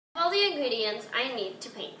the ingredients I need to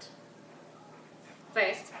paint.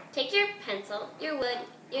 First, take your pencil, your wood,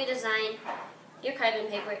 your design, your carbon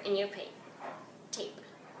paper, and your tape.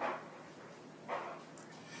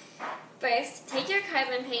 First, take your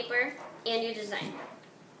carbon paper and your design.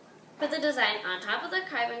 Put the design on top of the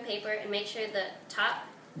carbon paper and make sure the top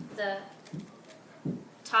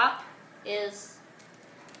is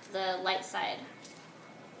the light side.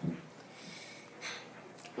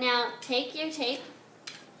 Now take your tape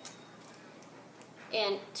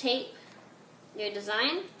and tape your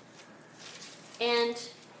design and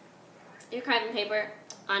your carbon paper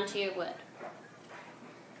onto your wood.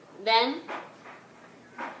 Then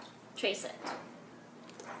trace it.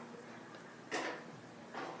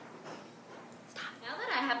 Now that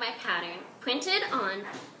I have my pattern printed on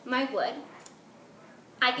my wood,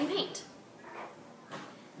 I can paint.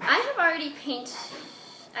 I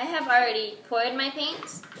have already poured my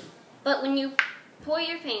paints, but when you pour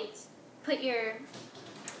your paints, put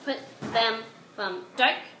them from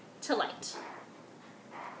dark to light.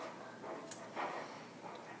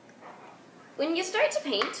 When you start to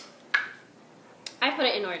paint, I put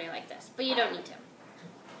it in order like this, but you don't need to.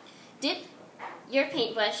 Dip your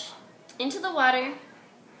paintbrush into the water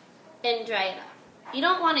and dry it up. You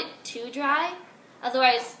don't want it too dry,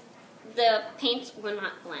 otherwise the paints will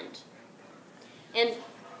not blend. And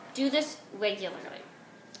do this regularly.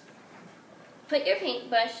 Put your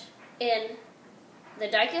paintbrush in the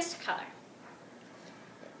darkest color.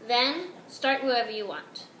 Then start wherever you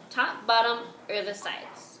want, top, bottom, or the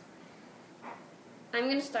sides. I'm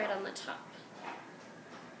going to start on the top.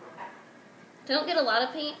 Don't get a lot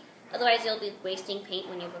of paint, otherwise you'll be wasting paint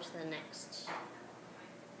when you go to the next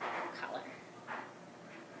color.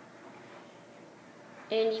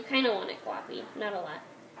 And you kind of want it gloppy, not a lot.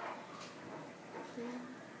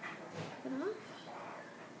 Put it off.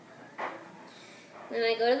 Then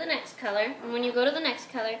I go to the next color, and when you go to the next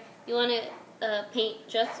color, you want to paint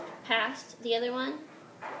just past the other one,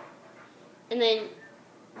 and then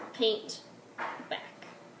paint back.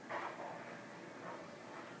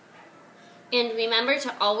 And remember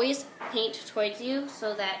to always paint towards you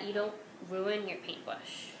so that you don't ruin your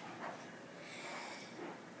paintbrush.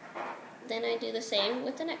 Then I do the same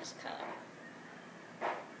with the next color.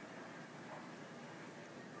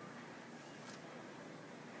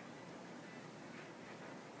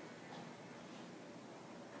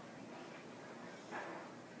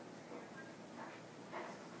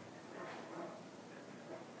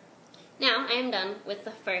 Now I am done with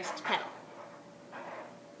the first petal.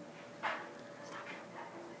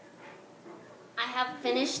 I have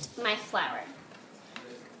finished my flower.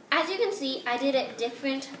 As you can see, I did it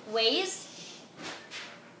different ways.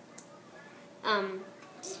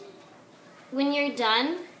 When you're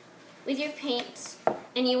done with your paints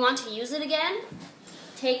and you want to use it again,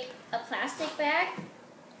 take a plastic bag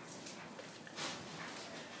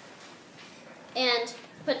and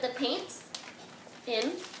put the paints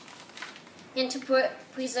in. And to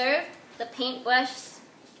preserve the paint brushes,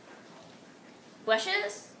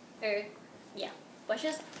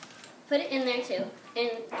 put it in there too.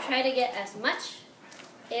 And try to get as much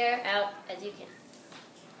air out as you can.